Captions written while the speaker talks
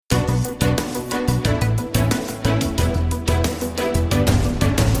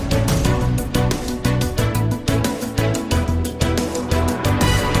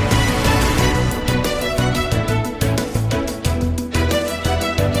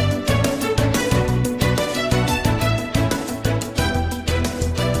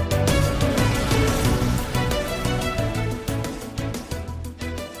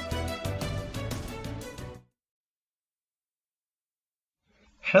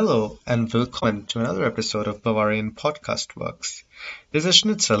Hello and welcome to another episode of Bavarian Podcast Works. This is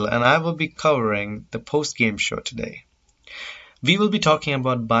Schnitzel and I will be covering the post-game show today. We will be talking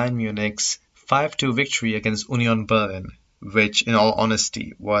about Bayern Munich's 5-2 victory against Union Berlin, which in all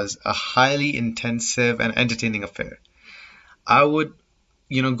honesty was a highly intensive and entertaining affair. I would,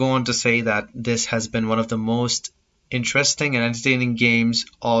 go on to say that this has been one of the most interesting and entertaining games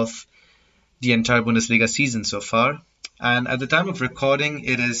of the entire Bundesliga season so far. And at the time of recording,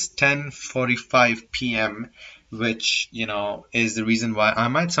 it is 10:45 p.m., which, is the reason why I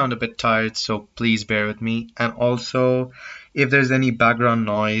might sound a bit tired, so please bear with me. And also, if there's any background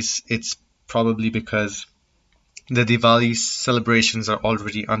noise, it's probably because the Diwali celebrations are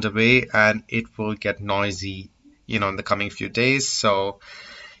already underway and it will get noisy, in the coming few days. So,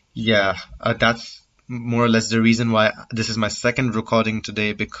 that's more or less the reason why this is my second recording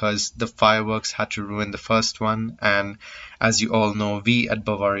today, because the fireworks had to ruin the first one. And as you all know, we at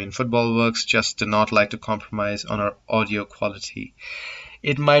Bavarian Football Works just do not like to compromise on our audio quality.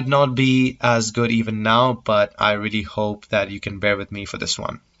 It might not be as good even now, but I really hope that you can bear with me for this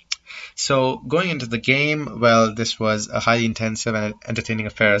one. So going into the game, well, this was a highly intensive and entertaining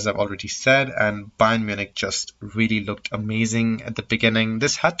affair, as I've already said, and Bayern Munich just really looked amazing at the beginning.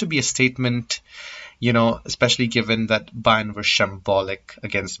 This had to be a statement, especially given that Bayern were shambolic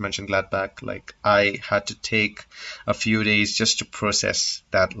against Mönchengladbach. Like, I had to take a few days just to process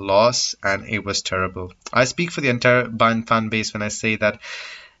that loss, and it was terrible. I speak for the entire Bayern fan base when I say that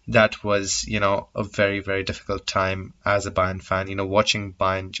was, a very, very difficult time as a Bayern fan, watching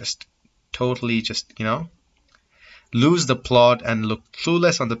Bayern just totally lose the plot and look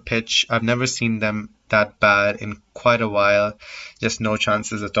clueless on the pitch. I've never seen them that bad in quite a while, just no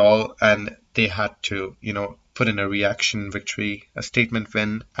chances at all. And they had to, put in a reaction victory, a statement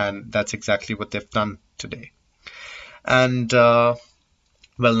win, and that's exactly what they've done today. And,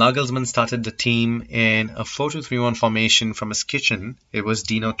 Nagelsmann started the team in a 4-2-3-1 formation from his kitchen. It was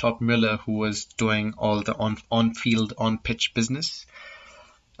Dino Topmüller who was doing all the on-field, on-pitch business.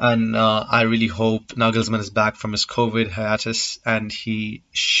 And I really hope Nagelsmann is back from his COVID hiatus and he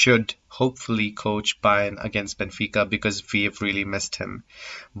should hopefully coach Bayern against Benfica, because we have really missed him.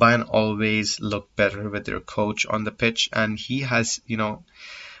 Bayern always look better with their coach on the pitch, and he has,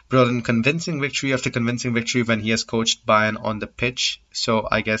 brought in convincing victory after convincing victory when he has coached Bayern on the pitch. So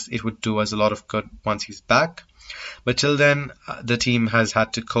I guess it would do us a lot of good once he's back. But till then, the team has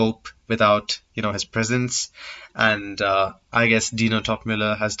had to cope without, his presence. And I guess Dino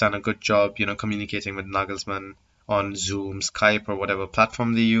Topmüller has done a good job, communicating with Nagelsmann on Zoom, Skype, or whatever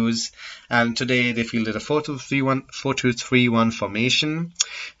platform they use. And today they fielded a 4-2-3-1 formation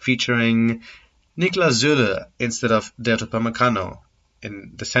featuring Niklas Süle instead of Dayot Upamecano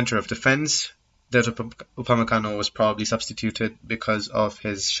in the center of defense. Dayot Upamecano was probably substituted because of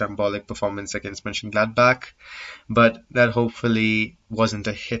his shambolic performance against Mönchengladbach, but that hopefully wasn't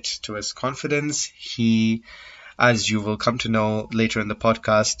a hit to his confidence. He, as you will come to know later in the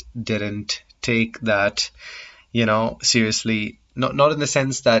podcast, didn't take that, seriously. Not in the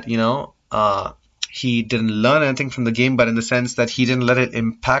sense that, he didn't learn anything from the game, but in the sense that he didn't let it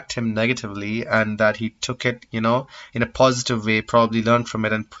impact him negatively, and that he took it, in a positive way, probably learned from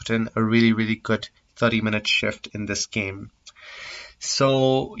it and put in a really, really good 30-minute shift in this game.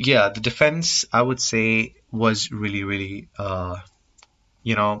 So, the defense, I would say, was really, really,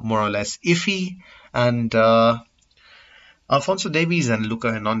 more or less iffy. And Alphonso Davies and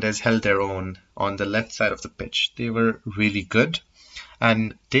Lucas Hernandez held their own on the left side of the pitch. They were really good.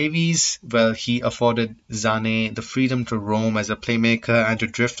 And Davies, he afforded Sané the freedom to roam as a playmaker and to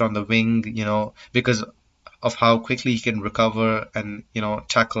drift on the wing, because of how quickly he can recover and,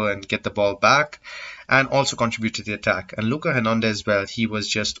 tackle and get the ball back, and also contribute to the attack. And Lucas Hernandez, he was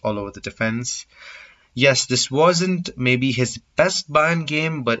just all over the defense. Yes, this wasn't maybe his best Bayern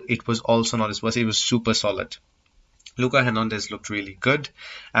game, but it was also not his worst. It was super solid. Lucas Hernandez looked really good,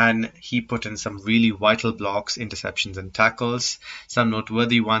 and he put in some really vital blocks, interceptions and tackles. Some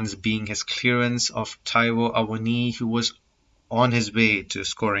noteworthy ones being his clearance of Taiwo Awoniyi, who was on his way to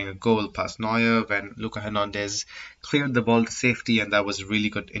scoring a goal past Neuer when Lucas Hernandez cleared the ball to safety, and that was a really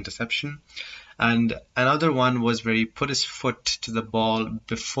good interception. And another one was where he put his foot to the ball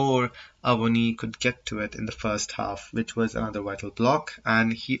before Awoniyi could get to it in the first half, which was another vital block.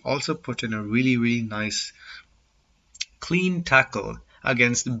 And he also put in a really, really nice clean tackle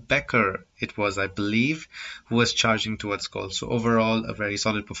against Becker, it was, I believe, who was charging towards goal. So overall, a very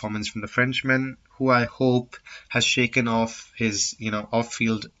solid performance from the Frenchman, who I hope has shaken off his,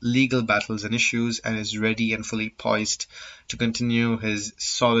 off-field legal battles and issues and is ready and fully poised to continue his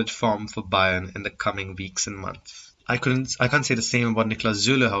solid form for Bayern in the coming weeks and months. I can't say the same about Niklas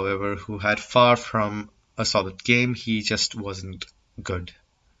Zule, however, who had far from a solid game. He just wasn't good.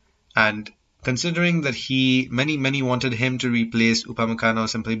 And considering that many wanted him to replace Upamecano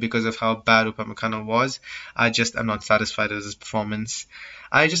simply because of how bad Upamecano was, I just am not satisfied with his performance.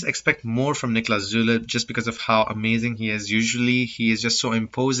 I just expect more from Niklas Zule just because of how amazing he is. Usually, he is just so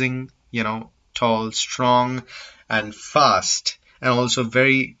imposing, tall, strong, and fast, and also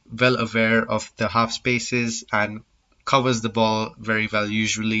very well aware of the half spaces and covers the ball very well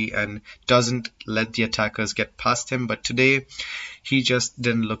usually and doesn't let the attackers get past him. But today, he just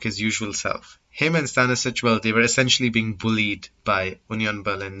didn't look his usual self. Him and Stanisic, well, they were essentially being bullied by Union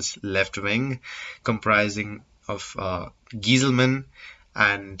Berlin's left wing, comprising of Gieselmann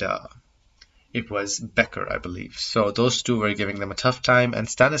and it was Becker, I believe. So those two were giving them a tough time. And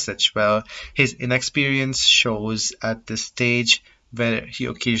Stanisic, well, his inexperience shows at this stage where he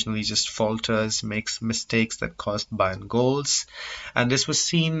occasionally just falters, makes mistakes that cost Bayern goals. And this was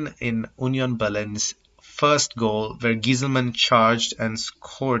seen in Union Berlin's first goal, where Gieselmann charged and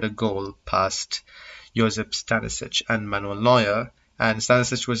scored a goal past Josip Stanisic and Manuel Neuer. And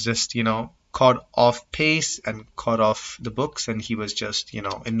Stanisic was just, caught off pace and caught off the books, and he was just,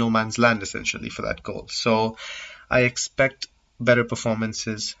 in no man's land essentially for that goal. So I expect better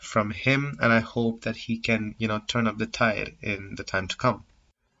performances from him, and I hope that he can, turn up the tide in the time to come.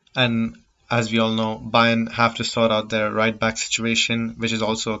 And as we all know, Bayern have to sort out their right back situation, which is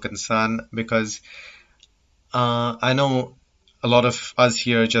also a concern because I know a lot of us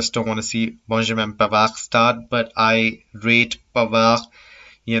here just don't want to see Benjamin Pavard start, but I rate Pavard,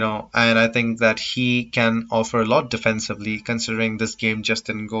 and I think that he can offer a lot defensively considering this game just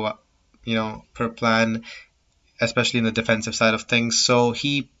didn't go, per plan, especially in the defensive side of things. So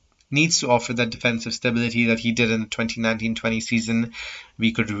he needs to offer that defensive stability that he did in the 2019-20 season.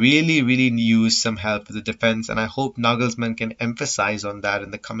 We could really, really use some help with the defense, and I hope Nagelsmann can emphasize on that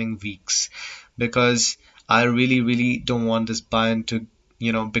in the coming weeks because I really, really don't want this Bayern to,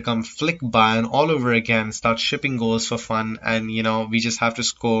 become Flick Bayern all over again, start shipping goals for fun, and, we just have to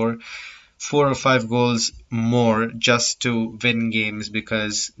score 4 or 5 goals more just to win games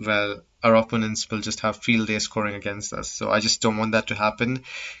because, well, our opponents will just have field day scoring against us. So I just don't want that to happen.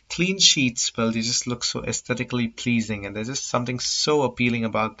 Clean sheets, well, they just look so aesthetically pleasing and there's just something so appealing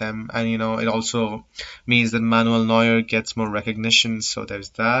about them. And, it also means that Manuel Neuer gets more recognition. So there's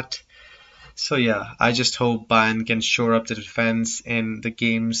that. So yeah, I just hope Bayern can shore up the defense in the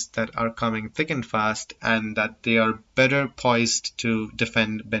games that are coming thick and fast and that they are better poised to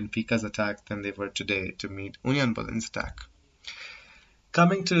defend Benfica's attack than they were today to meet Union Berlin's attack.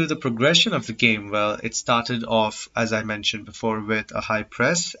 Coming to the progression of the game, well, it started off, as I mentioned before, with a high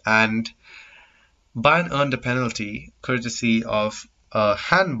press and Bayern earned a penalty courtesy of a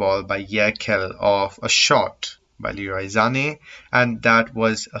handball by Jäkel of a shot by Leroy Sané, and that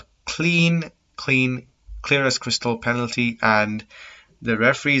was a clean, clear as crystal penalty, and the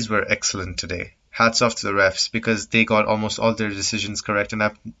referees were excellent today. Hats off to the refs because they got almost all their decisions correct, and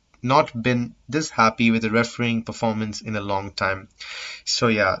I've not been this happy with the refereeing performance in a long time. So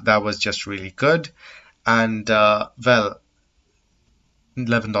yeah, that was just really good, and Lewandowski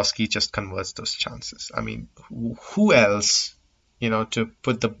just converts those chances. I mean, who else, to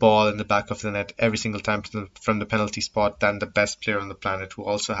put the ball in the back of the net every single time from the penalty spot than the best player on the planet, who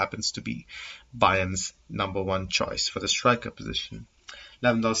also happens to be Bayern's number one choice for the striker position.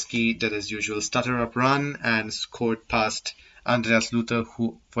 Lewandowski did his usual stutter-up run and scored past Andreas Luther,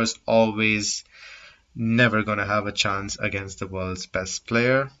 who was always never going to have a chance against the world's best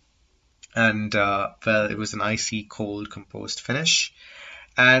player. And, it was an icy, cold, composed finish.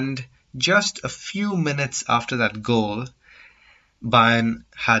 And just a few minutes after that goal, Bayern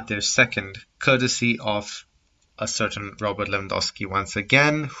had their second, courtesy of a certain Robert Lewandowski once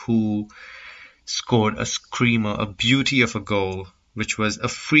again, who scored a screamer, a beauty of a goal, which was a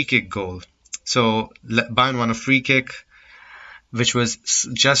free kick goal. So Bayern won a free kick, which was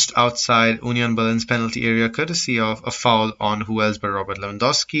just outside Union Berlin's penalty area, courtesy of a foul on who else but Robert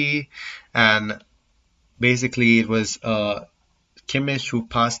Lewandowski. And basically it was Kimmich who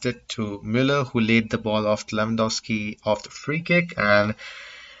passed it to Müller, who laid the ball off to Lewandowski off the free kick, and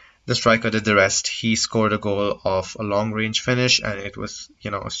the striker did the rest. He scored a goal of a long-range finish, and it was,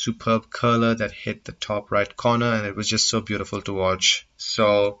 a superb curler that hit the top right corner, and it was just so beautiful to watch.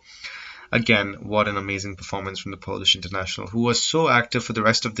 So, again, what an amazing performance from the Polish international, who was so active for the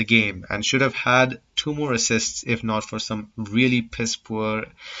rest of the game and should have had 2 more assists if not for some really piss-poor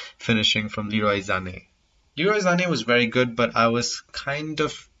finishing from Leroy Sané. Leroy Sané was very good, but I was kind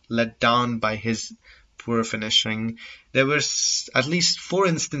of let down by his poor finishing. There were at least 4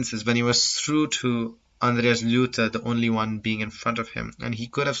 instances when he was through to Andreas Luther the only one being in front of him, and he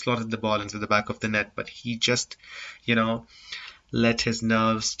could have slotted the ball into the back of the net, but he just, you know, let his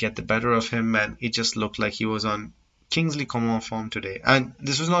nerves get the better of him, and it just looked like he was on Kingsley Coman form today. And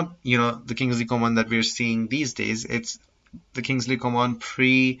this was not, the Kingsley Coman that we're seeing these days. It's the Kingsley Coman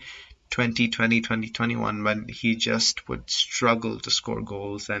pre 2020, 2021, when he just would struggle to score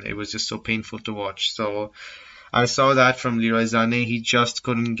goals, and it was just so painful to watch. So I saw that from Leroy Sané. He just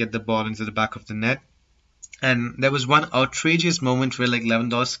couldn't get the ball into the back of the net. And there was one outrageous moment where, like,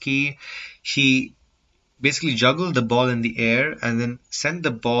 Lewandowski, he basically juggled the ball in the air and then sent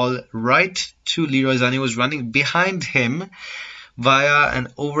the ball right to Leroy Sané, who was running behind him via an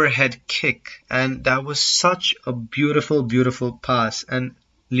overhead kick. And that was such a beautiful, beautiful pass. And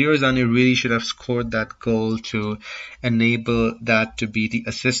Leroy Sané really should have scored that goal to enable that to be the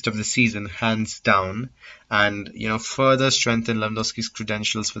assist of the season, hands down, and further strengthen Lewandowski's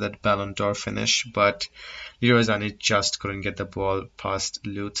credentials for that Ballon d'Or finish. But Leroy Sané just couldn't get the ball past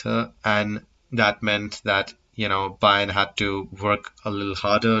Luther, and that meant that Bayern had to work a little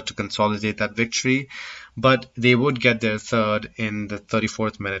harder to consolidate that victory. But they would get their third in the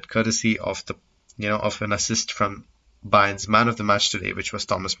 34th minute, courtesy of of an assist from Bayern's man of the match today, which was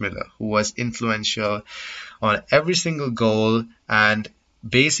Thomas Müller, who was influential on every single goal and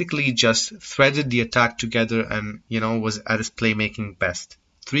basically just threaded the attack together and, was at his playmaking best.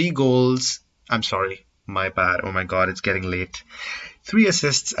 3 goals. I'm sorry, my bad. Oh my God, it's getting late. 3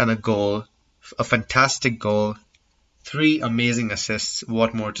 assists and a goal. A fantastic goal. 3 amazing assists.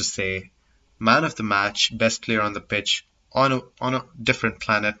 What more to say? Man of the match, best player on the pitch, on a different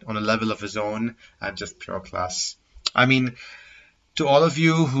planet, on a level of his own, and just pure class. I mean, to all of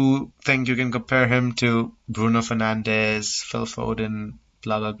you who think you can compare him to Bruno Fernandes, Phil Foden,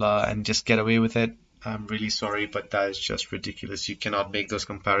 blah, blah, blah, and just get away with it, I'm really sorry, but that is just ridiculous. You cannot make those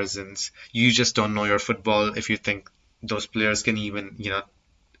comparisons. You just don't know your football if you think those players can even,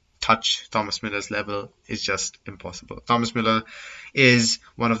 touch Thomas Müller's level. Is just impossible. Thomas Müller is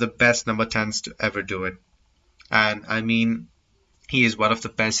one of the best number 10s to ever do it. And I mean, he is one of the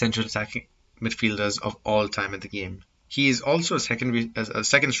best central attacking midfielders of all time in the game. He is also a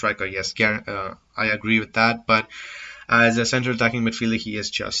second striker, yes, I agree with that, but as a central attacking midfielder, he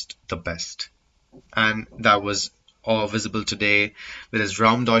is just the best. And that was all visible today with his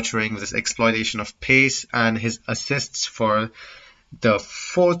Raumdeutering, with his exploitation of pace, and his assists for the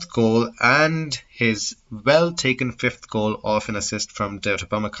 4th goal and his well-taken 5th goal off an assist from Dayot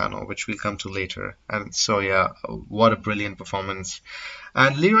Upamecano, which we'll come to later. And so, yeah, what a brilliant performance.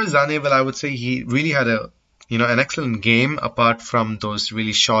 And Leroy Sané, well, I would say he really had an excellent game, apart from those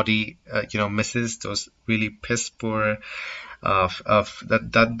really shoddy, misses, those really piss poor,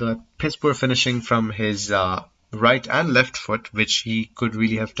 the piss poor finishing from his right and left foot, which he could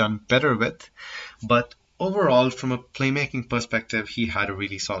really have done better with. But overall, from a playmaking perspective, he had a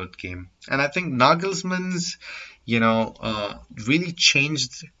really solid game. And I think Nagelsmann's, really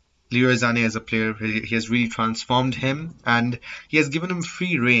changed Leroy Sané as a player. He has really transformed him, and he has given him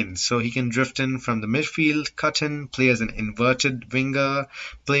free rein. So he can drift in from the midfield, cut in, play as an inverted winger,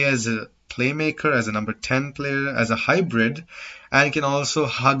 play as a playmaker, as a number 10 player, as a hybrid, and can also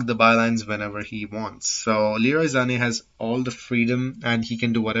hug the bylines whenever he wants. So Leroy Sané has all the freedom, and he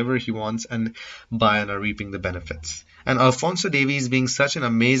can do whatever he wants, and Bayern are reaping the benefits. And Alphonso Davies, being such an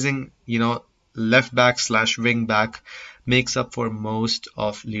amazing, left back / wing back, makes up for most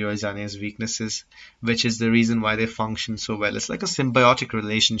of Leroy Sané's weaknesses, which is the reason why they function so well. It's like a symbiotic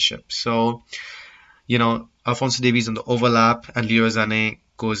relationship. So, Alphonso Davies on the overlap, and Leroy Sané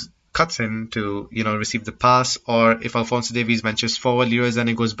cuts in to, receive the pass, or if Alphonso Davies ventures forward, Leroy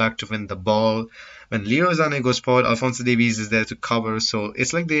Sané goes back to win the ball. When Leroy Sané goes forward, Alphonso Davies is there to cover. So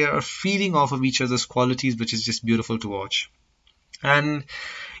it's like they are feeding off of each other's qualities, which is just beautiful to watch. And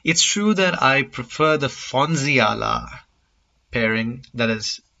it's true that I prefer the Fonziala pairing, that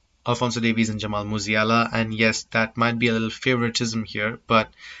is Alphonso Davies and Jamal Musiala, and yes, that might be a little favoritism here, but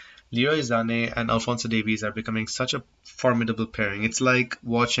Leroy Sané and Alphonso Davies are becoming such a formidable pairing. It's like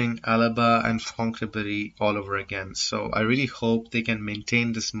watching Alaba and Franck Ribéry all over again. So I really hope they can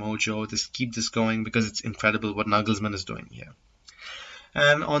maintain this mojo, keep this going, because it's incredible what Nagelsmann is doing here.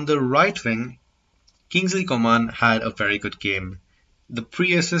 And on the right wing, Kingsley Coman had a very good game. The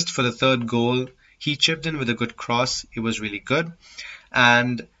pre-assist for the 3rd goal, he chipped in with a good cross. It was really good.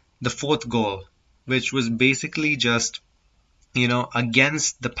 And the 4th goal, which was basically just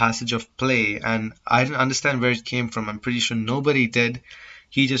against the passage of play, and I didn't understand where it came from. I'm pretty sure nobody did.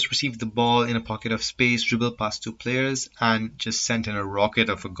 He just received the ball in a pocket of space, dribbled past 2 players, and just sent in a rocket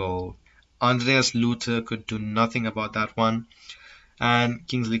of a goal. Andreas Luther could do nothing about that one. And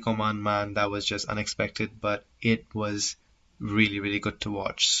Kingsley Coman, man, that was just unexpected, but it was really, really good to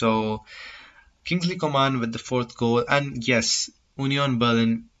watch. So Kingsley Coman with the fourth goal, and yes, Union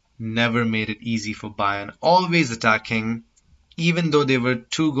Berlin never made it easy for Bayern, always attacking, even though they were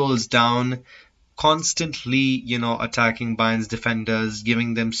 2 goals down, constantly, attacking Bayern's defenders,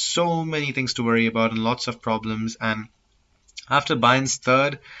 giving them so many things to worry about and lots of problems. And after Bayern's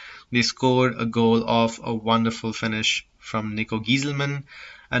third, they scored a goal off a wonderful finish from Nico Gieselmann,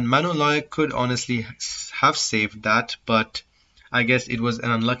 and Manuel Neuer could honestly have saved that, but I guess it was an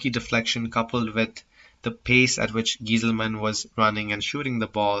unlucky deflection coupled with the pace at which Gieselmann was running and shooting the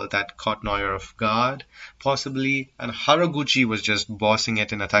ball that caught Neuer off guard, possibly, and Haraguchi was just bossing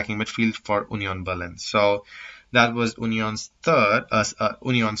it in attacking midfield for Union Berlin. So that was Union's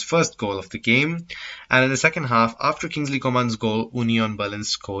first goal of the game. And in the second half, after Kingsley Coman's goal, Union Berlin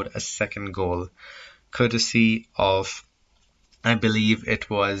scored a second goal, courtesy of, I believe it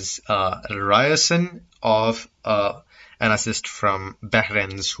was Ryerson, of an assist from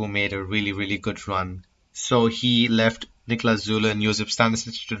Behrens, who made a really, really good run. So he left Niklas Süle and Josip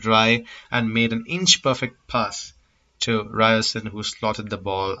Stanisic to dry and made an inch-perfect pass to Ryerson, who slotted the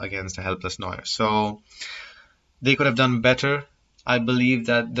ball against a helpless Neuer. So they could have done better. I believe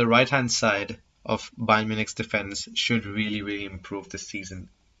that the right-hand side of Bayern Munich's defense should really, really improve this season.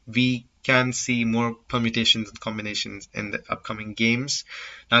 We can see more permutations and combinations in the upcoming games.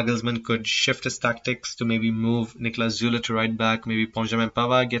 Nagelsmann could shift his tactics to maybe move Niklas Süle to right back. Maybe Benjamin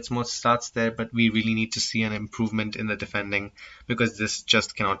Pavard gets more starts there, but we really need to see an improvement in the defending because this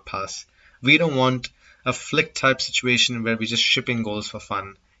just cannot pass. We don't want a flick type situation where we just ship in goals for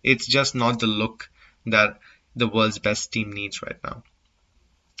fun. It's just not the look that the world's best team needs right now.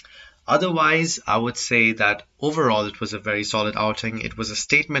 Otherwise, I would say that overall it was a very solid outing. It was a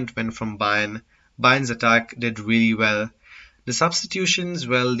statement win from Bayern. Bayern's attack did really well. The substitutions,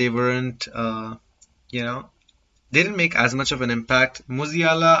 well, they weren't, they didn't make as much of an impact.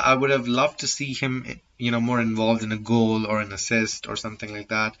 Musiala, I would have loved to see him, more involved in a goal or an assist or something like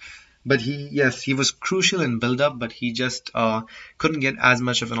that. But he was crucial in build-up, but he just couldn't get as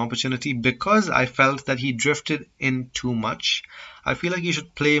much of an opportunity because I felt that he drifted in too much. I feel like he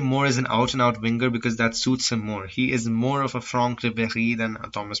should play more as an out-and-out winger because that suits him more. He is more of a Franck Ribéry than a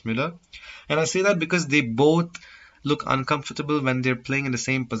Thomas Müller. And I say that because they both look uncomfortable when they're playing in the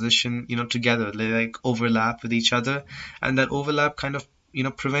same position, together. They like overlap with each other, and that overlap kind of,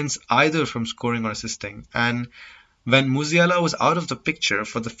 prevents either from scoring or assisting. And when Musiala was out of the picture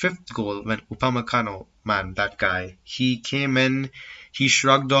for the fifth goal, when Upamecano, man, that guy, he came in, he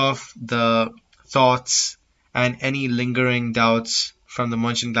shrugged off the thoughts and any lingering doubts from the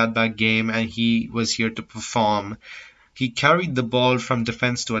Mönchengladbach game, and he was here to perform. He carried the ball from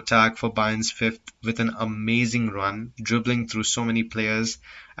defense to attack for Bayern's fifth with an amazing run, dribbling through so many players,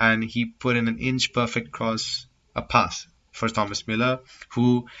 and he put in an inch-perfect a pass for Thomas Müller,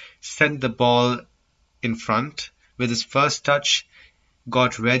 who sent the ball in front with his first touch,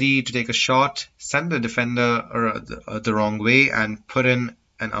 got ready to take a shot, sent the defender the wrong way, and put in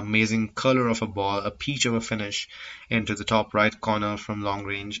an amazing curler of a ball, a peach of a finish into the top right corner from long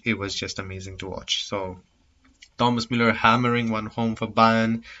range. It was just amazing to watch. So Thomas Müller hammering one home for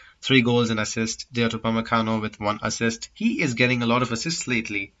Bayern, 3 goals and assist. Dayot Upamecano with 1 assist. He is getting a lot of assists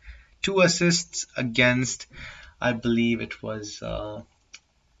lately. 2 assists against, I believe it was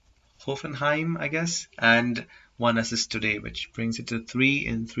Hoffenheim, I guess, and 1 assist today, which brings it to 3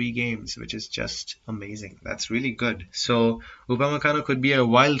 in 3 games, which is just amazing. That's really good. So Upamecano could be a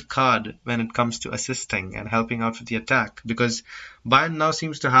wild card when it comes to assisting and helping out with the attack, because Bayern now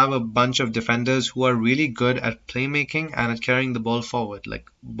seems to have a bunch of defenders who are really good at playmaking and at carrying the ball forward.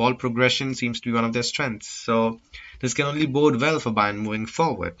 Like, ball progression seems to be one of their strengths. So this can only bode well for Bayern moving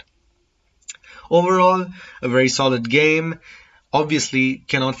forward. Overall, a very solid game. Obviously,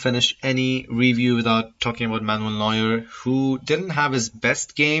 cannot finish any review without talking about Manuel Neuer, who didn't have his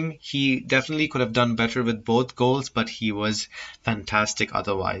best game. He definitely could have done better with both goals, but he was fantastic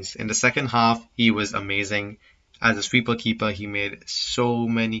otherwise. In the second half, he was amazing. As a sweeper keeper, he made so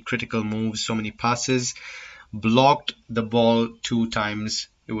many critical moves, so many passes, blocked the ball 2 times.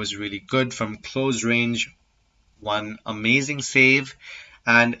 It was really good from close range. 1 amazing save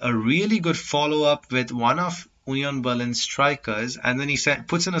and a really good follow-up with one of Union Berlin strikers, and then he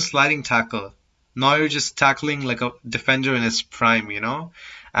puts in a sliding tackle. Neuer just tackling like a defender in his prime,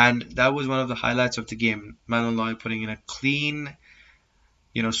 and that was one of the highlights of the game. Manuel Neuer putting in a clean,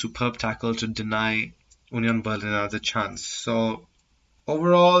 superb tackle to deny Union Berlin another chance. So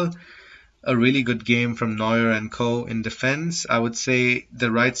overall, a really good game from Neuer and co in defense. I would say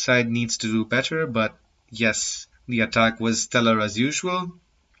the right side needs to do better, but yes, The attack was stellar as usual,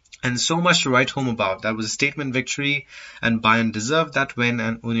 and so much to write home about. That was a statement victory, and Bayern deserved that win,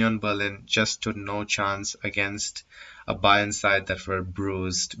 and Union Berlin just stood no chance against a Bayern side that were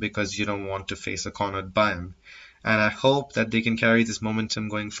bruised, because you don't want to face a cornered Bayern. And I hope that they can carry this momentum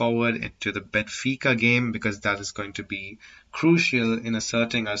going forward into the Benfica game, because that is going to be crucial in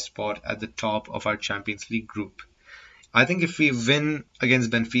asserting our spot at the top of our Champions League group. I think if we win against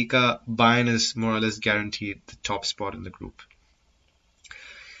Benfica, Bayern is more or less guaranteed the top spot in the group.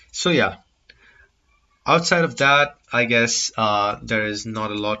 So yeah, outside of that, I guess there is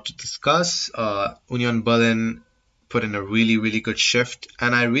not a lot to discuss. Union Berlin put in a really, really good shift,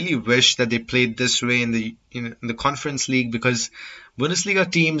 and I really wish that they played this way in the Conference League, because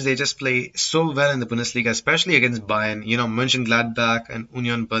Bundesliga teams, they just play so well in the Bundesliga, especially against Bayern. Mönchengladbach and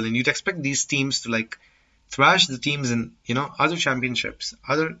Union Berlin. You'd expect these teams to thrash the teams in other championships,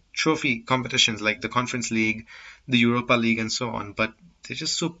 other trophy competitions like the Conference League, the Europa League, and so on. But they're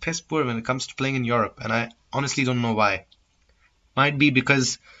just so piss poor when it comes to playing in Europe, and I honestly don't know why. Might be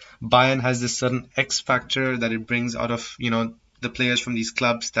because Bayern has this certain X factor that it brings out of the players from these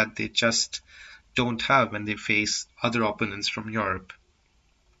clubs that they just don't have when they face other opponents from Europe.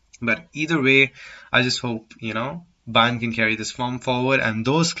 But either way, I just hope Bayern can carry this form forward and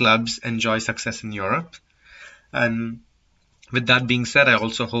those clubs enjoy success in Europe. And with that being said, I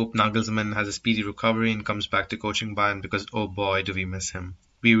also hope Nagelsmann has a speedy recovery and comes back to coaching Bayern, because oh boy, do we miss him.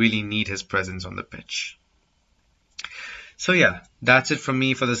 We really need his presence on the pitch. So yeah, that's it from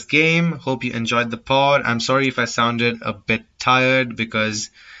me for this game. Hope you enjoyed the pod. I'm sorry if I sounded a bit tired, because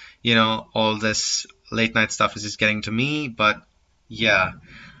all this late night stuff is just getting to me. But yeah,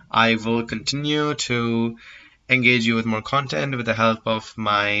 I will continue to engage you with more content with the help of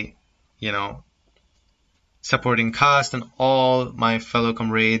my supporting cast and all my fellow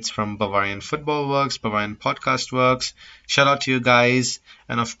comrades from Bavarian Football Works, Bavarian Podcast Works. Shout out to you guys.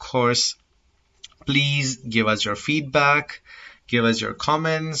 And of course, please give us your feedback, give us your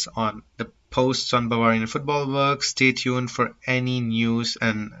comments on the posts on Bavarian Football Works. Stay tuned for any news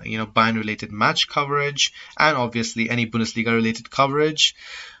and Bayern related match coverage, and obviously any Bundesliga related coverage.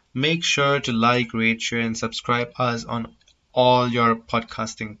 Make sure to like, rate, share, and subscribe us on all your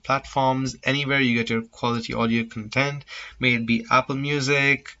podcasting platforms, anywhere you get your quality audio content, may it be Apple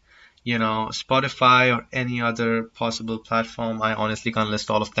Music, Spotify, or any other possible platform. I honestly can't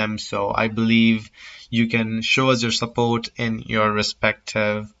list all of them, so I believe you can show us your support in your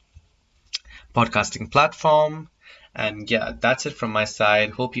respective podcasting platform. And yeah, that's it from my side.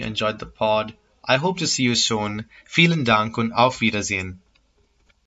 Hope you enjoyed the pod. I hope to see you soon. Vielen Dank und auf Wiedersehen.